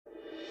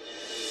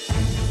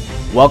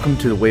Welcome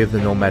to the Way of the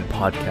Nomad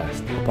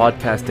podcast, a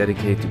podcast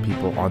dedicated to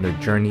people on their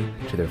journey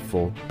to their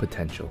full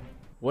potential.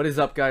 What is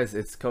up, guys?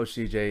 It's Coach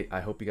CJ.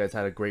 I hope you guys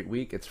had a great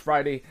week. It's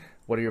Friday.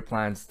 What are your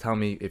plans? Tell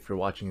me if you're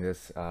watching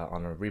this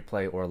on a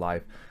replay or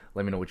live.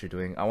 Let me know what you're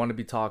doing. I want to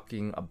be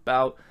talking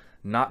about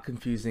not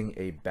confusing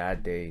a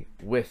bad day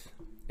with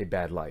a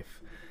bad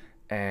life.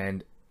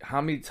 And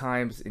how many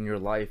times in your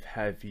life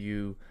have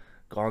you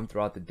gone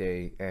throughout the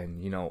day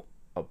and,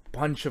 a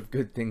bunch of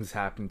good things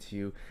happened to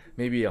you,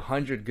 maybe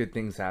 100 good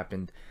things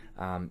happened,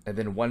 and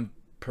then one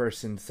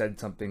person said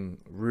something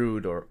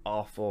rude or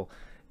awful,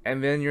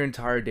 and then your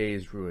entire day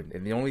is ruined,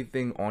 and the only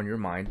thing on your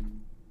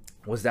mind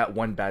was that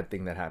one bad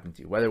thing that happened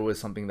to you, whether it was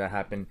something that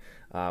happened,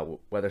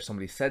 whether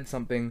somebody said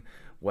something,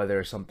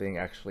 whether something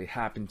actually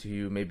happened to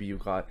you, maybe you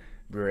got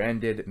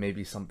rear-ended,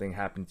 maybe something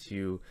happened to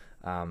you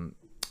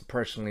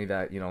personally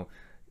that,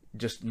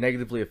 just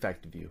negatively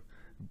affected you.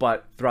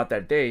 But throughout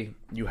that day,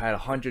 you had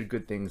 100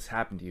 good things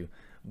happen to you.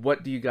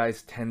 What do you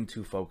guys tend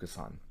to focus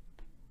on?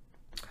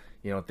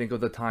 Think of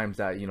the times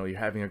that, you're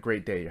having a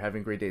great day. You're having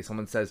a great day.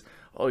 Someone says,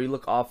 oh, you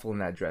look awful in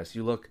that dress.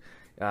 You look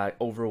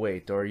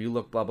overweight, or you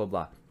look blah, blah,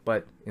 blah.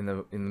 But in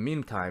the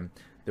meantime,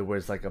 there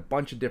was like a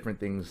bunch of different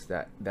things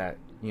that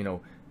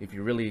if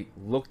you really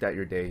looked at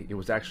your day, it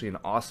was actually an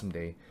awesome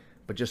day.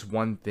 But just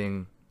one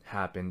thing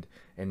happened.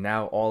 And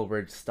now all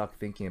we're stuck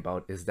thinking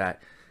about is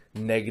that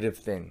negative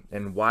thing.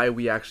 And why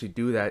we actually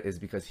do that is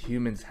because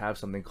humans have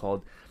something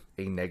called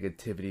a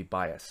negativity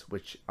bias,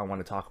 which I want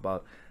to talk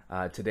about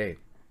today.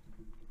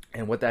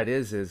 And what that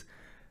is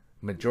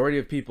majority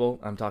of people,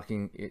 I'm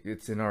talking,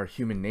 it's in our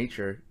human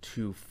nature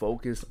to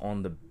focus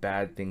on the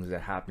bad things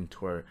that happen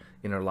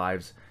in our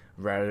lives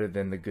rather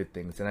than the good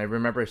things. And I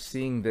remember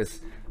seeing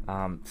this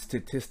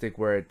statistic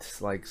where it's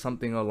like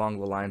something along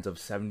the lines of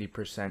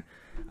 70%,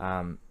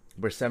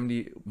 where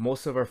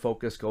most of our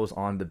focus goes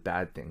on the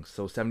bad things.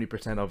 So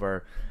 70% of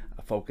our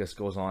focus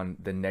goes on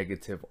the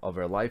negative of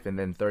our life, and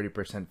then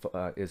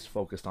 30% is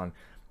focused on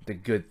the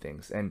good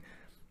things. And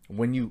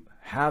when you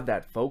have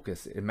that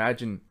focus,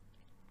 imagine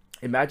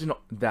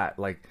that,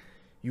 like,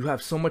 you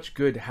have so much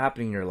good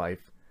happening in your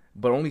life,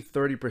 but only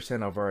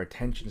 30% of our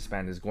attention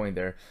span is going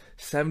there.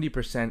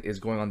 70% is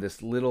going on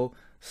this little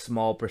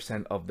small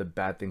percent of the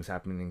bad things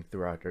happening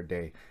throughout our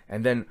day.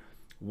 And then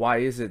why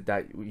is it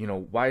that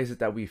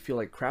we feel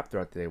like crap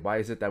throughout the day? Why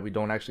is it that we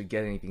don't actually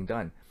get anything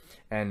done?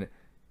 And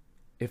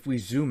if we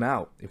zoom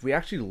out, if we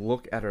actually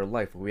look at our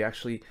life, if we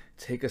actually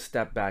take a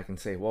step back and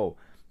say, whoa,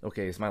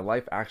 okay, is my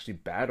life actually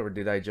bad, or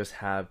did I just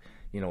have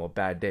a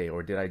bad day,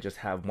 or did I just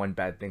have one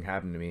bad thing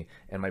happen to me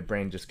and my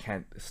brain just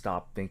can't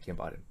stop thinking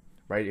about it,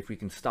 right? If we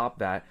can stop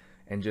that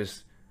and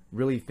just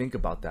really think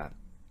about that,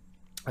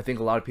 I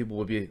think a lot of people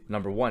will be,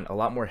 number one, a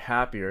lot more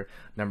happier.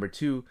 Number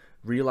two,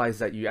 realize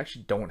that you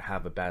actually don't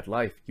have a bad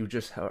life. You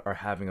just are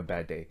having a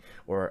bad day,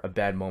 or a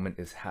bad moment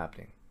is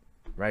happening,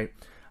 right?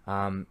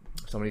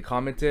 Somebody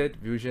commented,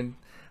 Fusion,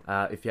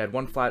 if you had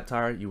one flat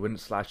tire, you wouldn't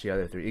slash the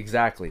other three.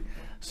 Exactly.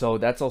 So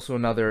that's also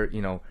another,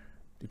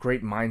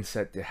 great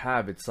mindset to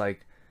have. It's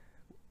like,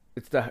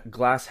 it's the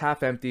glass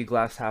half empty,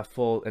 glass half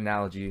full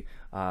analogy.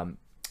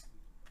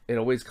 It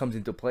always comes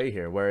into play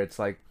here, where it's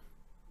like,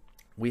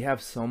 we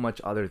have so much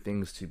other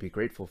things to be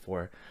grateful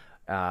for,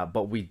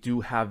 but we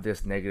do have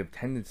this negative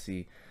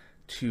tendency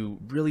to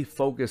really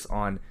focus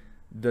on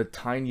the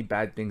tiny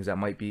bad things that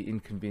might be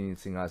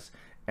inconveniencing us.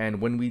 And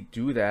when we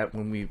do that,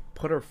 when we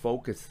put our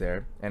focus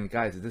there, and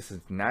guys, this is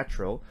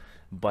natural,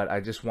 but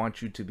I just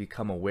want you to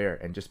become aware,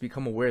 and just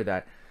become aware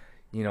that,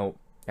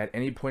 at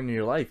any point in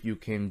your life, you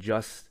can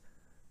just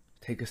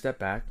take a step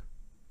back,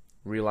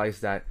 realize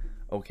that,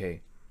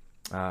 okay,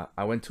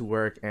 I went to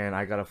work and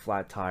I got a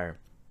flat tire.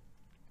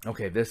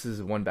 Okay, this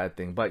is one bad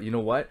thing, but you know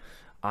what?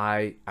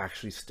 I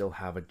actually still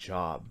have a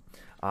job.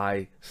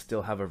 I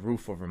still have a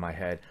roof over my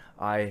head.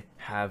 I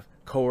have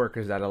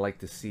coworkers that I like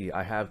to see.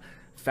 I have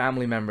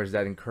family members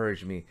that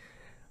encourage me.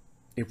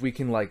 If we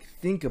can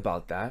think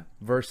about that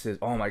versus,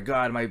 oh my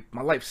God, my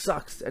life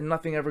sucks and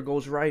nothing ever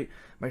goes right.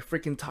 My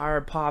freaking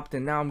tire popped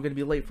and now I'm going to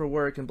be late for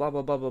work and blah,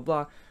 blah, blah, blah,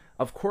 blah.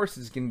 Of course,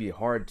 it's going to be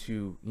hard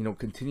to,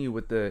 continue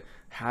with the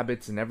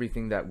habits and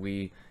everything that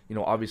we,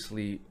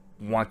 obviously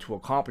want to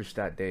accomplish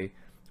that day,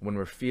 when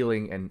we're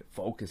feeling and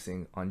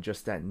focusing on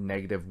just that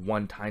negative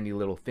one tiny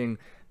little thing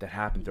that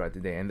happened throughout the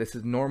day. And this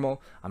is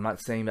normal. I'm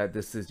not saying that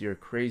you're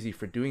crazy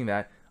for doing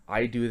that.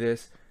 I do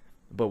this.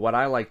 But what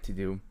I like to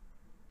do,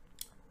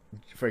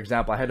 for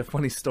example, I had a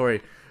funny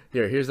story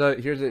here. Here's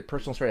a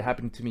personal story that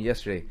happened to me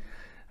yesterday.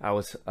 I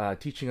was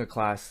teaching a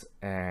class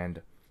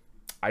and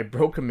I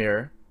broke a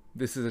mirror.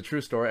 This is a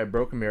true story. I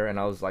broke a mirror and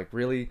I was like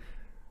really,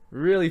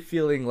 really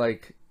feeling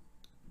like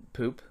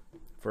poop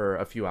for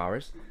a few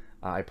hours.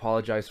 I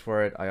apologized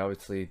for it. I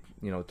obviously,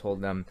 told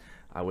them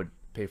I would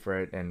pay for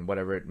it and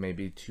whatever it may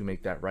be to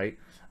make that right.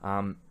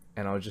 And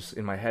I was just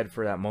in my head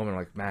for that moment,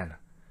 like, man,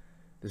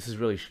 this is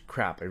really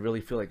crap. I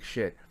really feel like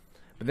shit.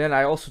 But then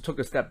I also took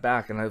a step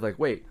back and I was like,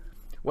 wait,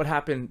 what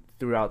happened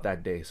throughout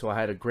that day? So I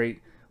had a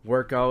great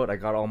workout. I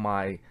got all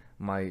my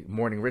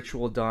morning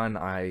ritual done.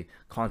 I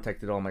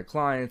contacted all my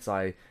clients.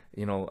 I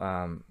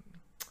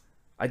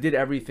I did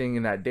everything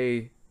in that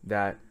day,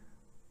 that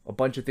a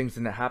bunch of things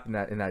that happened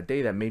in that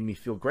day that made me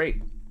feel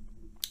great.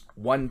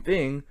 One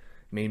thing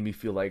made me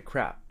feel like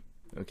crap.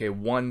 Okay,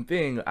 one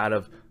thing out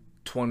of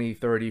 20,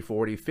 30,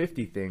 40,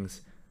 50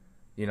 things,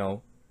 you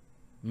know,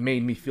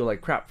 made me feel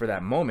like crap for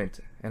that moment.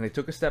 And I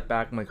took a step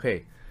back. I'm like,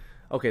 hey,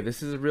 okay,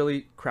 this is a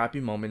really crappy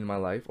moment in my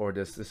life, or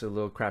this is a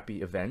little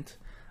crappy event.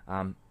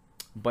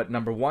 But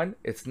number one,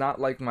 it's not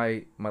like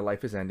my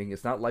life is ending.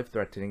 It's not life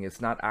threatening.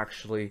 It's not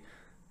actually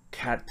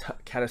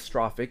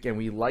catastrophic. And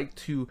we like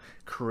to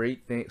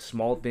create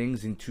small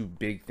things into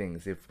big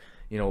things. If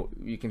you know,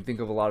 you can think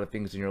of a lot of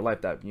things in your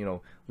life that, you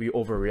know, we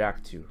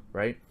overreact to,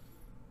 right?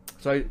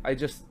 So I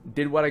just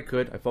did what I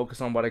could. I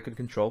focused on what I could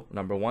control.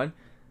 Number one,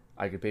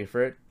 I could pay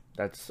for it.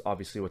 That's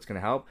obviously what's going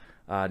to help.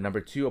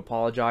 Number two,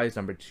 apologize.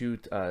 Number two,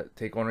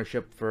 take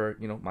ownership for,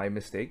 you know, my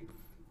mistake,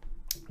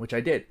 which I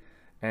did.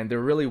 And there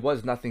really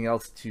was nothing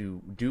else to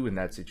do in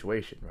that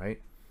situation, right?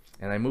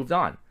 And I moved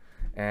on.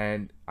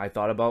 And I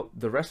thought about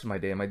the rest of my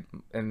day.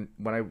 And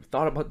when I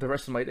thought about the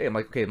rest of my day, I'm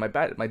like, okay,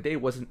 my day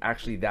wasn't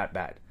actually that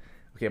bad.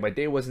 Okay, my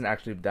day wasn't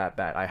actually that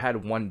bad. I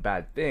had one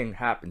bad thing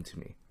happen to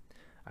me.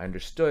 I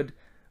understood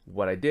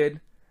what I did,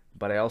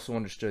 but I also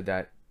understood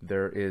that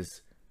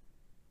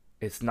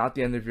it's not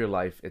the end of your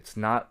life. It's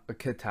not a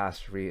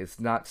catastrophe.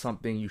 It's not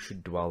something you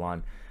should dwell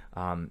on.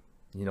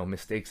 You know,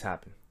 mistakes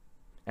happen.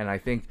 And I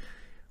think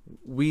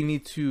we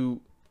need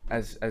to,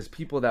 as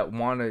people that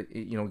want to,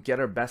 you know, get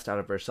our best out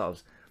of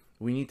ourselves,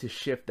 we need to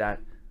shift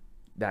that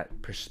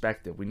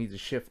perspective. We need to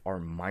shift our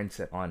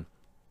mindset on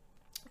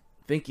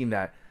thinking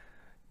that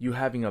you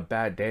having a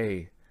bad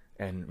day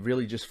and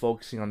really just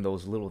focusing on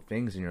those little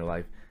things in your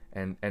life,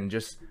 and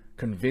just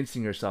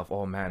convincing yourself,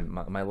 oh man,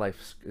 my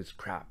life is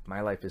crap.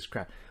 My life is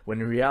crap. When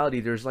in reality,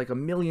 there's like a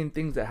million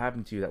things that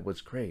happened to you that was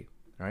great,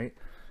 right?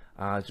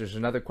 There's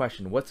another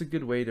question. What's a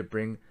good way to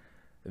bring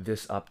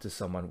this up to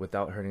someone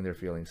without hurting their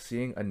feelings?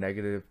 Seeing a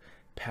negative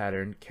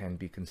pattern can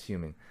be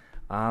consuming.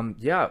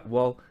 Yeah,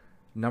 well,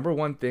 number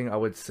one thing I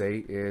would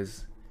say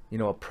is, you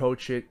know,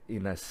 approach it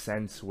in a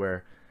sense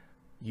where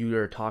you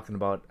are talking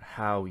about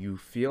how you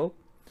feel,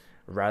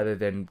 rather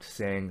than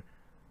saying,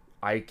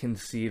 I can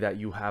see that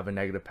you have a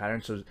negative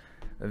pattern. So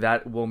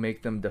that will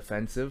make them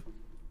defensive,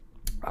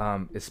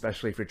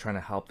 especially if you're trying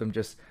to help them.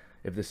 Just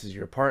if this is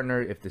your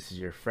partner, if this is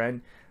your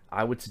friend,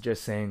 I would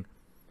suggest saying,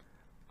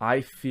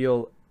 I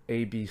feel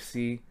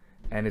ABC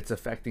and it's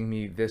affecting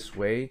me this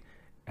way,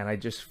 and I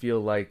just feel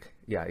like,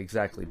 yeah,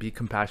 exactly, be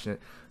compassionate.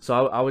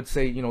 So I would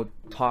say, you know,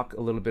 talk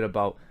a little bit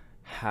about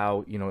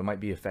how, you know, it might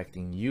be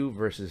affecting you,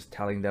 versus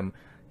telling them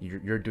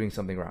you're doing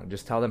something wrong.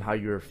 Just tell them how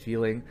you're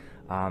feeling.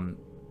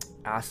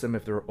 Ask them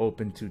if they're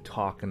open to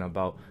talking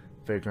about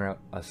figuring out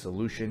a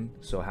solution.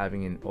 So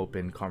having an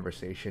open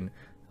conversation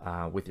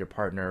with your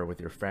partner,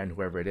 with your friend,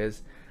 whoever it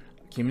is.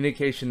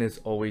 Communication is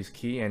always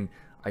key, and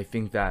I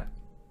think that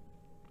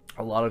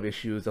a lot of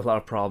issues, a lot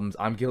of problems,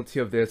 I'm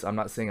guilty of this, I'm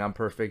not saying I'm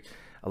perfect,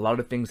 a lot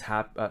of things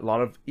happen, a lot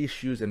of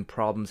issues and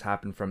problems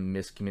happen from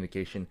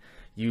miscommunication.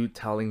 You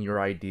telling your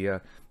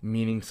idea,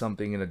 meaning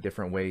something in a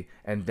different way,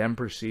 and them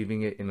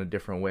perceiving it in a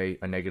different way,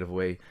 a negative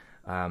way.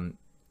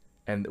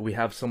 And we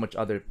have so much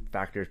other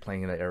factors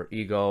playing in it, our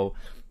ego,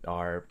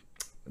 our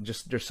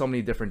just, there's so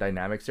many different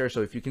dynamics there.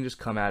 So if you can just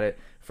come at it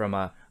from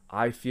a,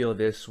 I feel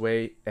this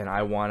way and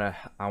I wanna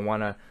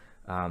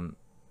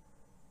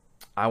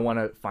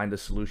find a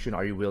solution.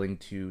 Are you willing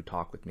to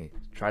talk with me?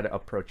 Try to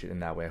approach it in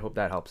that way. I hope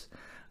that helps.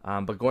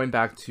 But going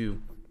back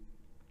to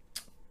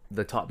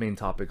the main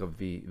topic of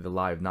the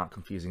live, not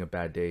confusing a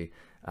bad day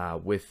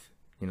with,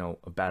 you know,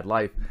 a bad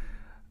life.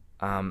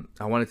 I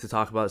wanted to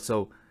talk about,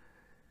 so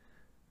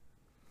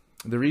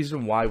the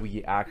reason why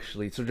we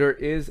actually, so there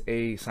is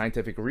a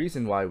scientific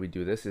reason why we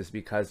do this, is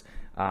because,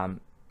 you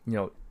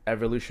know,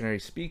 evolutionary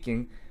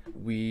speaking,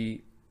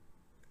 we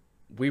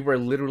were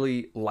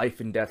literally life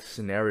and death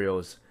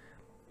scenarios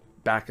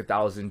back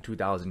 1,000,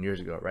 2,000 years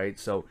ago, right?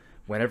 So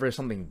whenever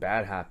something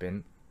bad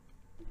happened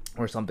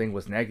or something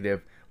was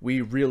negative,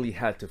 we really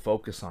had to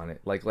focus on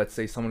it. Like, let's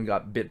say someone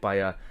got bit by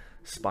a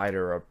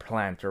spider or a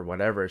plant or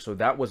whatever, so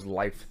that was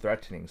life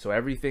threatening. So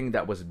everything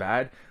that was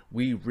bad,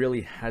 we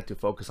really had to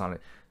focus on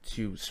it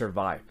to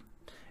survive.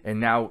 And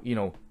now, you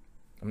know,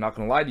 I'm not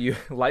gonna lie to you,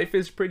 life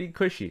is pretty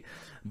cushy,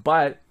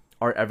 but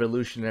our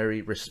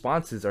evolutionary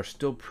responses are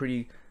still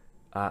pretty,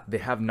 they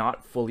have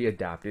not fully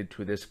adapted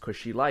to this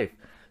cushy life.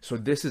 So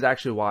this is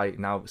actually why,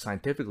 now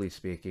scientifically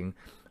speaking,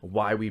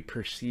 why we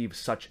perceive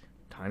such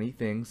tiny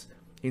things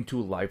into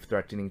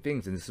life-threatening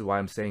things. And this is why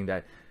I'm saying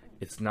that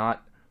it's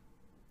not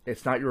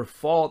your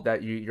fault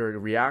that you're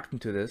reacting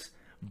to this,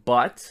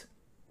 but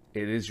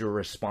it is your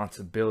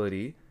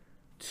responsibility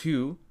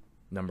to,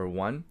 number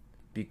one,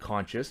 be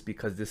conscious,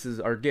 because this is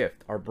our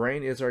gift. Our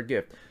brain is our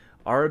gift.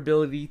 Our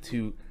ability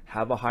to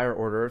have a higher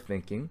order of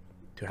thinking,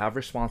 to have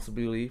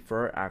responsibility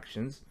for our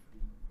actions,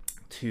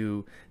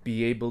 to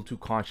be able to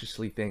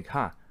consciously think,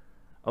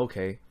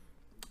 okay,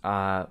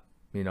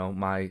 you know,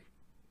 my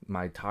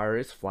tire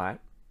is flat.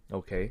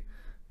 Okay,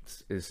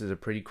 this is a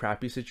pretty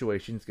crappy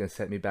situation. It's going to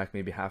set me back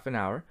maybe half an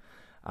hour,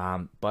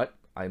 but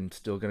I'm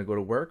still going to go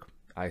to work.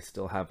 I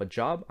still have a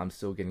job. I'm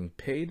still getting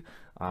paid.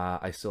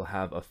 I still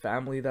have a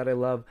family that I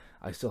love.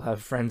 I still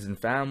have friends and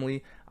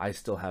family. I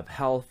still have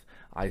health.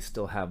 I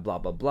still have blah,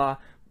 blah,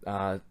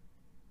 blah.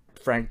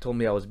 Frank told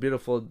me I was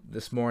beautiful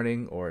this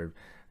morning, or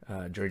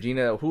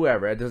Georgina,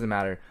 whoever, it doesn't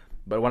matter.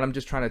 But what I'm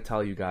just trying to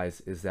tell you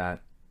guys is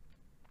that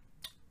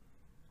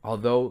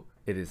although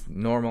it is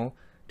normal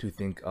to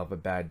think of a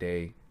bad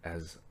day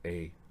as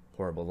a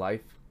horrible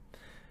life,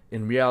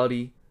 in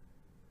reality,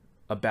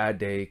 a bad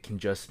day can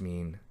just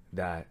mean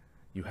that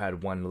you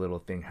had one little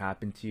thing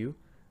happen to you,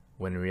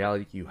 when in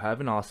reality you have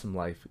an awesome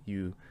life.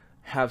 You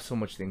have so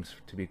much things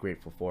to be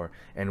grateful for,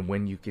 and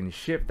when you can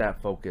shift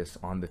that focus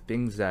on the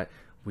things that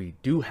we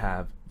do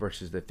have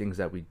versus the things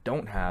that we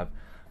don't have,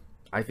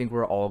 I think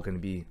we're all going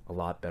to be a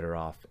lot better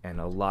off and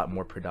a lot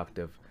more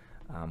productive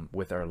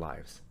with our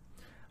lives.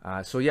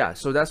 So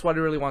that's what I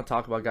really want to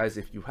talk about, guys.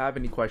 If you have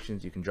any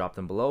questions, you can drop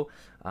them below.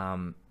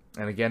 And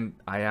again,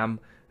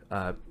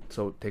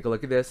 so take a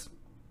look at this.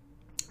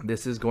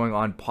 This is going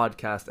on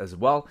podcast as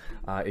well.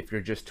 If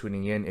you're just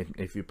tuning in,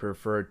 if you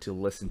prefer to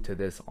listen to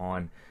this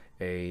on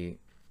a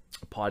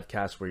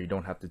podcast where you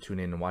don't have to tune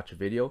in and watch a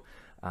video.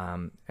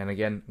 And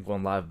again, I'm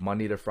going live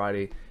Monday to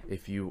Friday.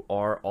 If you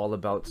are all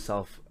about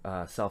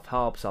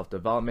self-help,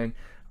 self-development,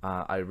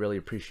 I really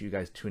appreciate you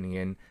guys tuning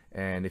in.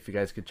 And if you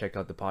guys could check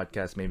out the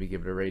podcast, maybe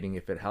give it a rating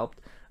if it helped.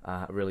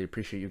 I really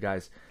appreciate you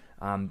guys.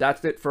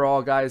 That's it for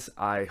all, guys.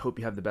 I hope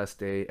you have the best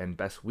day and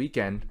best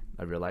weekend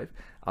of your life.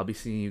 I'll be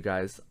seeing you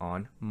guys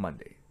on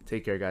Monday.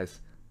 Take care, guys.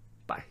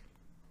 Bye.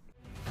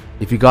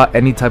 If you got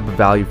any type of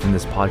value from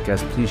this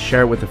podcast, please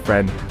share it with a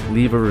friend,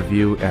 leave a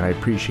review, and I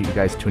appreciate you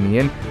guys tuning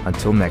in.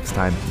 Until next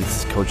time,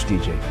 this is Coach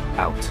DJ,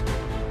 out.